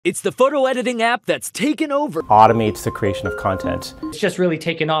It's the photo editing app that's taken over. Automates the creation of content. It's just really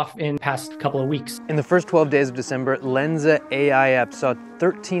taken off in the past couple of weeks. In the first 12 days of December, Lensa AI app saw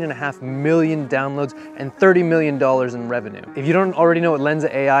 13.5 million downloads and $30 million in revenue. If you don't already know what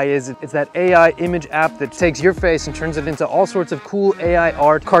Lensa AI is, it's that AI image app that takes your face and turns it into all sorts of cool AI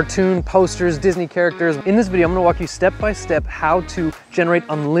art, cartoon, posters, Disney characters. In this video, I'm gonna walk you step by step how to generate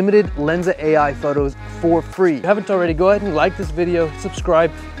unlimited Lensa AI photos for free. If you haven't already, go ahead and like this video, subscribe,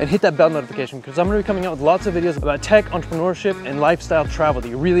 and hit that bell notification because I'm gonna be coming out with lots of videos about tech, entrepreneurship, and lifestyle travel that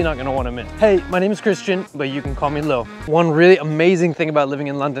you're really not gonna wanna miss. Hey, my name is Christian, but you can call me Lo. One really amazing thing about living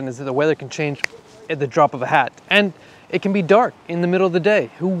in London is that the weather can change at the drop of a hat. And it can be dark in the middle of the day.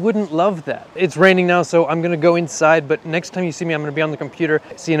 Who wouldn't love that? It's raining now, so I'm gonna go inside, but next time you see me, I'm gonna be on the computer.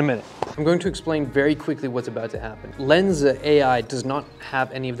 See you in a minute. I'm going to explain very quickly what's about to happen. Lensa AI does not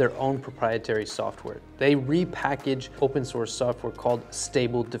have any of their own proprietary software. They repackage open source software called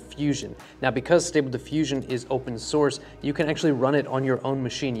Stable Diffusion. Now, because Stable Diffusion is open source, you can actually run it on your own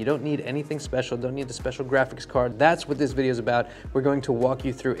machine. You don't need anything special, don't need a special graphics card. That's what this video is about. We're going to walk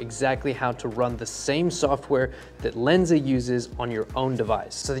you through exactly how to run the same software that Lensa uses on your own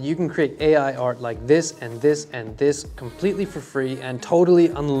device so that you can create AI art like this and this and this completely for free and totally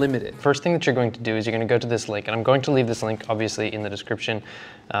unlimited. First thing that you're going to do is you're going to go to this link, and I'm going to leave this link obviously in the description.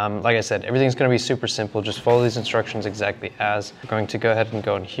 Like I said, everything's going to be super simple. Just follow these instructions exactly as. You're going to go ahead and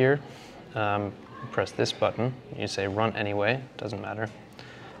go in here, press this button. You say run anyway, doesn't matter.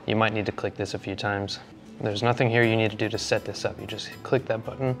 You might need to click this a few times. There's nothing here you need to do to set this up. You just click that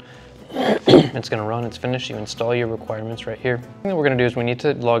button. It's going to run, it's finished. You install your requirements right here. The thing that we're going to do is we need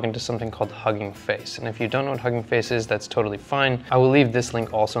to log into something called Hugging Face. And if you don't know what Hugging Face is, that's totally fine. I will leave this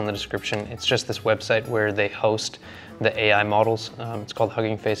link also in the description. It's just this website where they host the AI models. It's called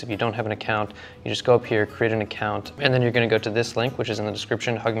Hugging Face. If you don't have an account, you just go up here, create an account, and then you're going to go to this link, which is in the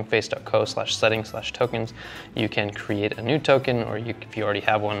description, huggingface.co/settings/tokens. You can create a new token, or if you already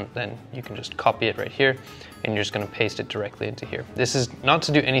have one, then you can just copy it right here, and you're just going to paste it directly into here. This is not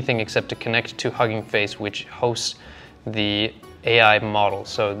to do anything except to connect to Hugging Face, which hosts the AI model,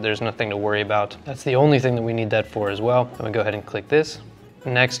 so there's nothing to worry about. That's the only thing that we need that for as well. I'm going to go ahead and click this.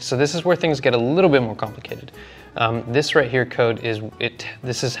 Next, so this is where things get a little bit more complicated. This right here code is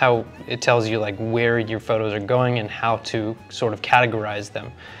this is how it tells you like where your photos are going and how to sort of categorize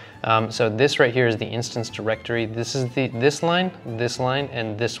them. So this right here is the instance directory. This is this line,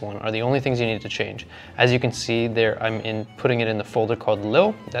 and this one are the only things you need to change. As you can see there, I'm putting it in the folder called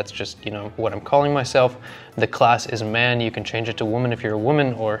Lil. That's just, you know, what I'm calling myself. The class is man. You can change it to woman if you're a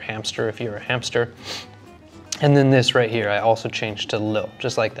woman, or hamster if you're a hamster. And then this right here, I also changed to Lil,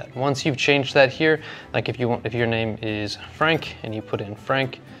 just like that. Once you've changed that here, like if your name is Frank and you put in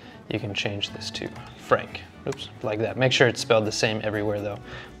Frank, you can change this to Frank. Oops, like that. Make sure it's spelled the same everywhere though.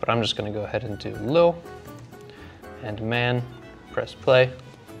 But I'm just gonna go ahead and do Lil and man, press play.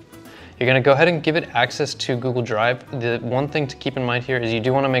 You're gonna go ahead and give it access to Google Drive. The one thing to keep in mind here is you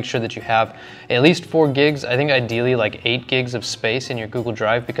do wanna make sure that you have at least 4 gigs, I think ideally like 8 gigs of space in your Google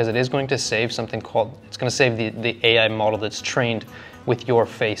Drive, because it is going to save something called, it's gonna save the AI model that's trained with your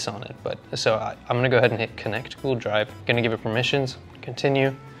face on it. But so I'm gonna go ahead and hit connect to Google Drive. I'm gonna give it permissions,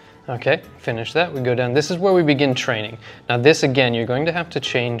 continue. Okay, finish that, we go down. This is where we begin training. Now this again, you're going to have to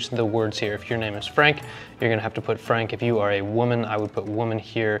change the words here. If your name is Frank, you're gonna have to put Frank. If you are a woman, I would put woman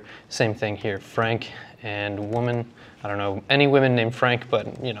here. Same thing here, Frank and woman. I don't know any women named Frank, but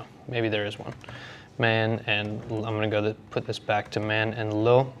you know, maybe there is one. Man, and I'm gonna put this back to man and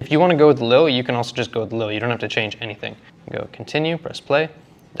Lil. If you wanna go with Lil, you can also just go with Lil. You don't have to change anything. Go continue, press play.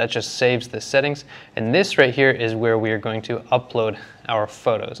 That just saves the settings. And this right here is where we are going to upload our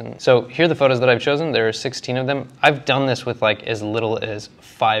photos. And so here are the photos that I've chosen. There are 16 of them. I've done this with like as little as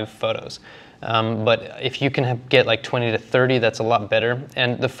 5 photos. But if you can get like 20 to 30, that's a lot better.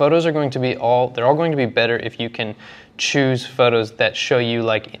 And the photos are going to be they're all going to be better if you can choose photos that show you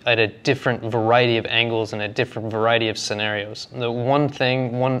like at a different variety of angles and a different variety of scenarios.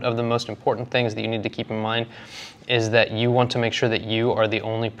 One of the most important things that you need to keep in mind is that you want to make sure that you are the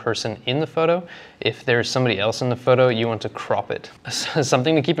only person in the photo. If there's somebody else in the photo, you want to crop it.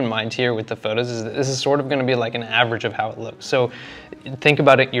 Something to keep in mind here with the photos is that this is sort of going to be like an average of how it looks. So think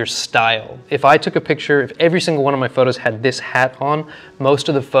about it, your style. If I took a picture, if every single one of my photos had this hat on, most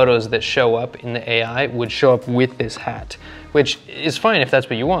of the photos that show up in the AI would show up with this hat, which is fine if that's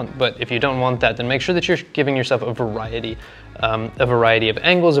what you want. But if you don't want that, then make sure that you're giving yourself a variety of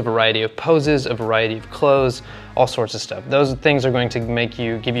angles, a variety of poses, a variety of clothes, all sorts of stuff. Those things are going to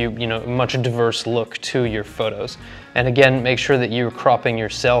give you, you know, a much diverse look to your photos. And again, make sure that you're cropping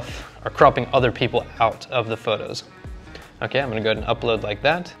yourself or cropping other people out of the photos. Okay, I'm gonna go ahead and upload like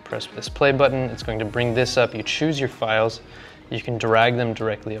that. Press this play button. It's going to bring this up. You choose your files. You can drag them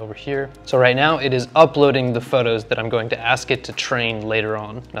directly over here. So right now it is uploading the photos that I'm going to ask it to train later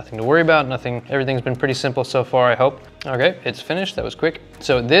on. Nothing to worry about, nothing, everything's been pretty simple so far, I hope. Okay, it's finished, that was quick.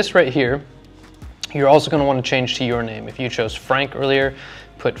 So this right here, you're also gonna wanna change to your name. If you chose Frank earlier,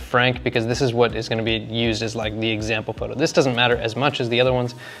 put Frank, because this is what is gonna be used as like the example photo. This doesn't matter as much as the other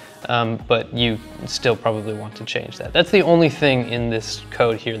ones, but you still probably want to change that. That's the only thing in this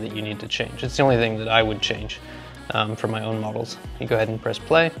code here that you need to change. It's the only thing that I would change. For my own models. You go ahead and press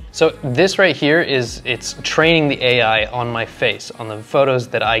play. So this right here it's training the AI on my face, on the photos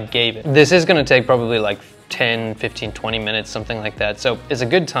that I gave it. This is gonna take probably like 10, 15, 20 minutes, something like that. So it's a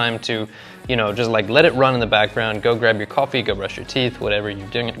good time to, you know, just like let it run in the background, go grab your coffee, go brush your teeth, whatever you're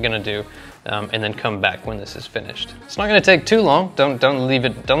gonna do, and then come back when this is finished. It's not gonna take too long. Don't leave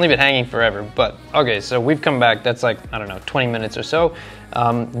it hanging forever. But okay, so we've come back. That's like, I don't know, 20 minutes or so.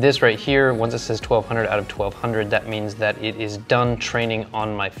 This right here, once it says 1200 out of 1200, that means that it is done training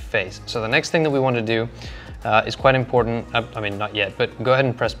on my face. So the next thing that we want to do is quite important. I mean, not yet, but go ahead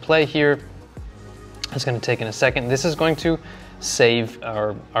and press play here. It's going to take in a second. This is going to save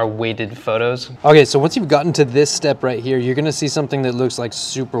our weighted photos. Okay, so once you've gotten to this step right here, you're gonna see something that looks like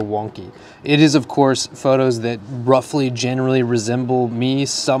super wonky. It is, of course, photos that roughly generally resemble me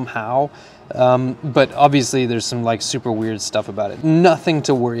somehow, but obviously there's some like super weird stuff about it. Nothing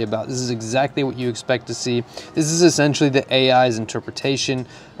to worry about. This is exactly what you expect to see. This is essentially the AI's interpretation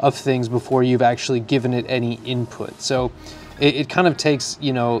of things before you've actually given it any input. So it kind of takes,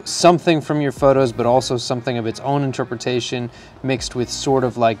 you know, something from your photos, but also something of its own interpretation mixed with sort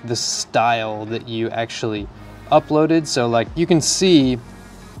of like the style that you actually uploaded. So like you can see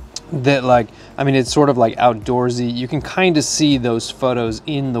that, like, I mean, it's sort of like outdoorsy. You can kind of see those photos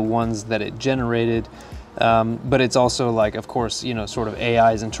in the ones that it generated. But it's also like, of course, you know, sort of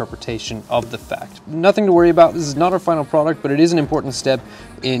AI's interpretation of the fact. Nothing to worry about. This is not our final product, but it is an important step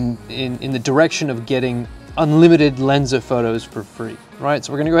in the direction of getting unlimited Lensa photos for free, right?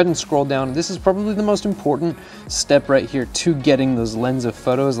 So we're gonna go ahead and scroll down. This is probably the most important step right here to getting those Lensa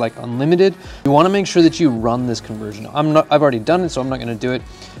photos like unlimited. You wanna make sure that you run this conversion. I've already done it, so I'm not gonna do it.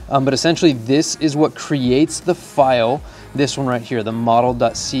 But essentially this is what creates the file, this one right here, the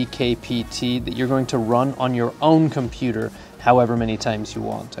model.ckpt, that you're going to run on your own computer however many times you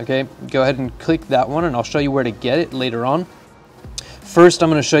want, okay? Go ahead and click that one and I'll show you where to get it later on. First, I'm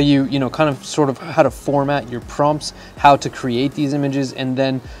going to show you, you know, kind of sort of how to format your prompts, how to create these images, and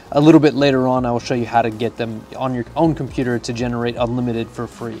then a little bit later on, I will show you how to get them on your own computer to generate unlimited for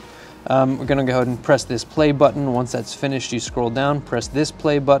free. We're going to go ahead and press this play button. Once that's finished, you scroll down, press this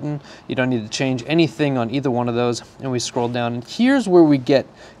play button. You don't need to change anything on either one of those, and we scroll down. And here's where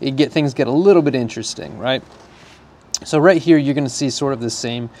things get a little bit interesting, right? So right here, you're going to see sort of the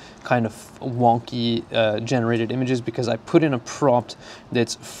same kind of wonky generated images because I put in a prompt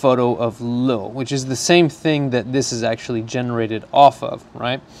that's photo of Lil, which is the same thing that this is actually generated off of,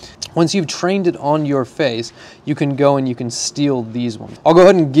 right? Once you've trained it on your face, you can go and you can steal these ones. I'll go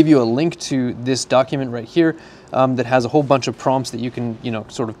ahead and give you a link to this document right here that has a whole bunch of prompts that you can, you know,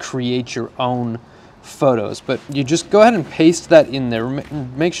 sort of create your own photos, but you just go ahead and paste that in there.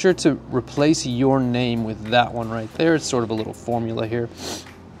 Make sure to replace your name with that one right there. It's sort of a little formula here.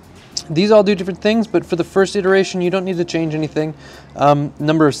 These all do different things, but for the first iteration, you don't need to change anything.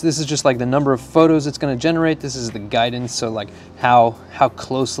 This is just like the number of photos it's going to generate. This is the guidance, so like how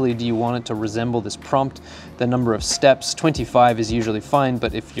closely do you want it to resemble this prompt. The number of steps, 25 is usually fine,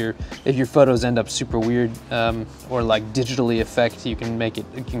 but if your photos end up super weird or like digitally affect, you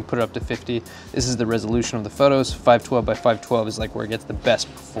can put it up to 50. This is the resolution of the photos. 512 by 512 is like where it gets the best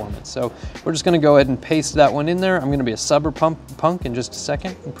performance. So we're just going to go ahead and paste that one in there. I'm going to be a cyberpunk in just a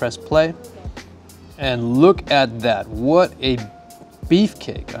second and press play. And look at that. What a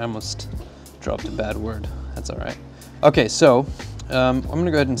beefcake. I almost dropped a bad word. That's all right. Okay, so I'm gonna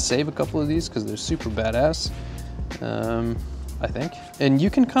go ahead and save a couple of these because they're super badass, I think. And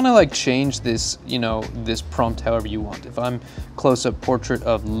you can kind of like change this, you know, this prompt however you want. If I'm close-up portrait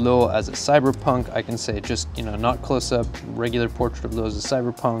of Lil as a cyberpunk, I can say just, you know, not close-up, regular portrait of Lil as a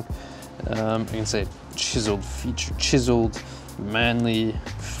cyberpunk. I can say chiseled manly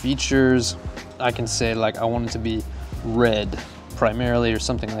features. I can say like I want it to be red primarily or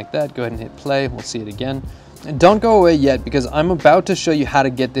something like that. Go ahead and hit play. We'll see it again. And don't go away yet because I'm about to show you how to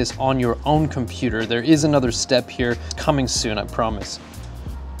get this on your own computer. There is another step here coming soon, I promise.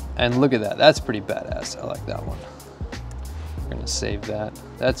 And look at that. That's pretty badass. I like that one. We're gonna save that.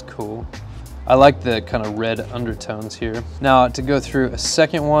 That's cool. I like the kind of red undertones here. Now to go through a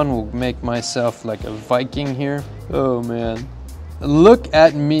second one, we'll make myself like a Viking here. Oh man. Look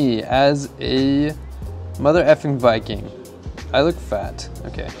at me as a mother effing Viking. I look fat.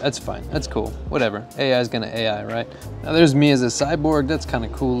 Okay, that's fine. That's cool. Whatever. AI is gonna AI, right? Now there's me as a cyborg. That's kind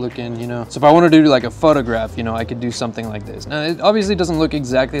of cool looking, you know? So if I want to do like a photograph, you know, I could do something like this. Now it obviously doesn't look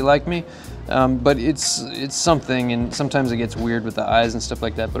exactly like me, but it's something, and sometimes it gets weird with the eyes and stuff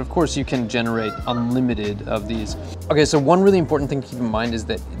like that. But of course you can generate unlimited of these. Okay, so one really important thing to keep in mind is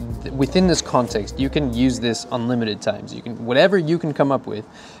that within this context, you can use this unlimited times. You can, whatever you can come up with,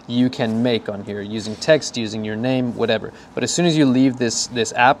 you can make on here using text, using your name, whatever. But as soon as you leave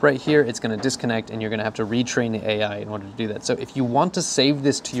this app right here, it's going to disconnect and you're going to have to retrain the AI in order to do that. So if you want to save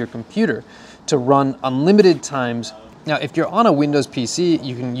this to your computer to run unlimited times, now if you're on a Windows PC,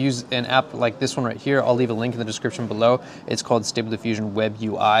 you can use an app like this one right here. I'll leave a link in the description below. It's called Stable Diffusion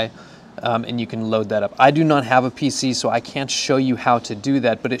WebUI. And you can load that up. I do not have a PC, so I can't show you how to do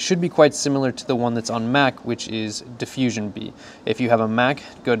that, but it should be quite similar to the one that's on Mac, which is Diffusion B. If you have a Mac,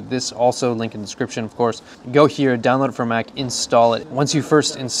 go to this, also link in the description, of course. Go here, download it for Mac, install it. Once you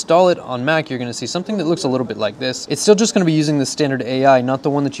first install it on Mac, you're gonna see something that looks a little bit like this. It's still just gonna be using the standard AI, not the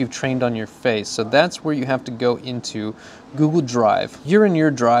one that you've trained on your face. So that's where you have to go into Google Drive. Here in your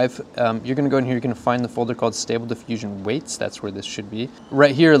Drive, you're gonna go in here, you're gonna find the folder called Stable Diffusion Weights. That's where this should be.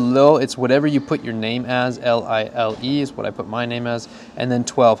 Right here, Lil, it's whatever you put your name as, L-I-L-E is what I put my name as, and then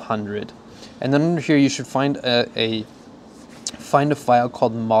 1200. And then under here, you should find a file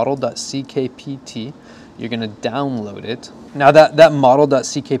called model.ckpt. You're gonna download it. Now that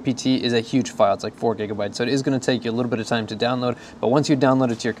model.ckpt is a huge file, it's like 4 gigabytes, so it is gonna take you a little bit of time to download, but once you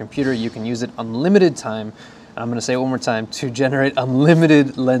download it to your computer, you can use it unlimited time. I'm gonna say it one more time, to generate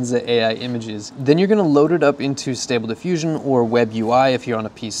unlimited Lensa AI images. Then you're gonna load it up into Stable Diffusion or WebUI if you're on a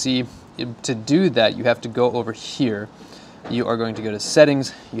PC. To do that, you have to go over here. You are going to go to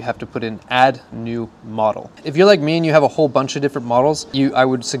settings, you have to put in add new model. If you're like me and you have a whole bunch of different models, I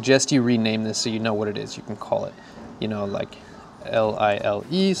would suggest you rename this so you know what it is. You can call it, you know, like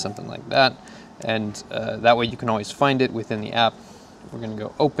L-I-L-E, something like that. And that way you can always find it within the app. We're gonna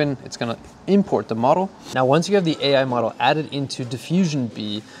go open, it's gonna import the model. Now once you have the AI model added into Diffusion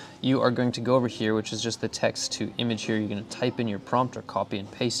B, you are going to go over here, which is just the text to image here. You're gonna type in your prompt or copy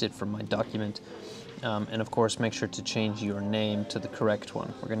and paste it from my document. And of course, make sure to change your name to the correct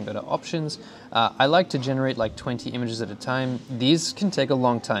one. We're gonna go to options. I like to generate like 20 images at a time. These can take a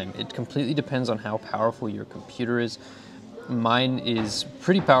long time. It completely depends on how powerful your computer is. Mine is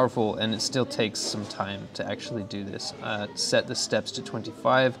pretty powerful and it still takes some time to actually do this. Set the steps to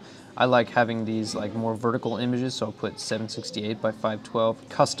 25. I like having these like more vertical images, so I'll put 768 by 512.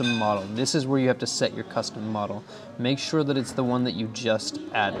 Custom model. This is where you have to set your custom model. Make sure that it's the one that you just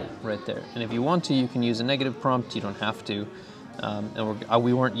added right there. And if you want to, you can use a negative prompt. You don't have to. And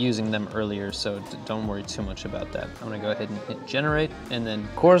we weren't using them earlier, so don't worry too much about that. I'm gonna go ahead and hit generate, and then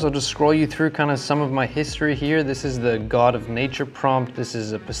of course I'll just scroll you through kind of some of my history here. This is the God of Nature prompt. This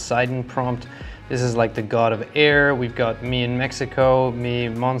is a Poseidon prompt. This is like the God of Air. We've got me in Mexico, me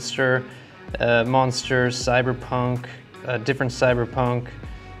monster, cyberpunk, different cyberpunk.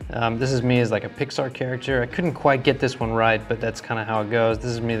 This is me as like a Pixar character. I couldn't quite get this one right, but that's kind of how it goes.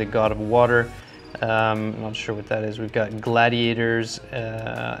 This is me, the God of Water. Not sure what that is. We've got gladiators,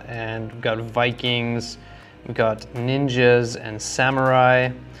 and we've got Vikings, we've got ninjas and samurai,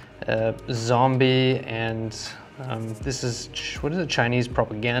 zombie, and this is, what is a Chinese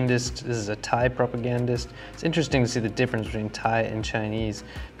propagandist? This is a Thai propagandist. It's interesting to see the difference between Thai and Chinese.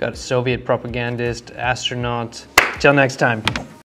 We've got Soviet propagandist, astronaut. Till next time.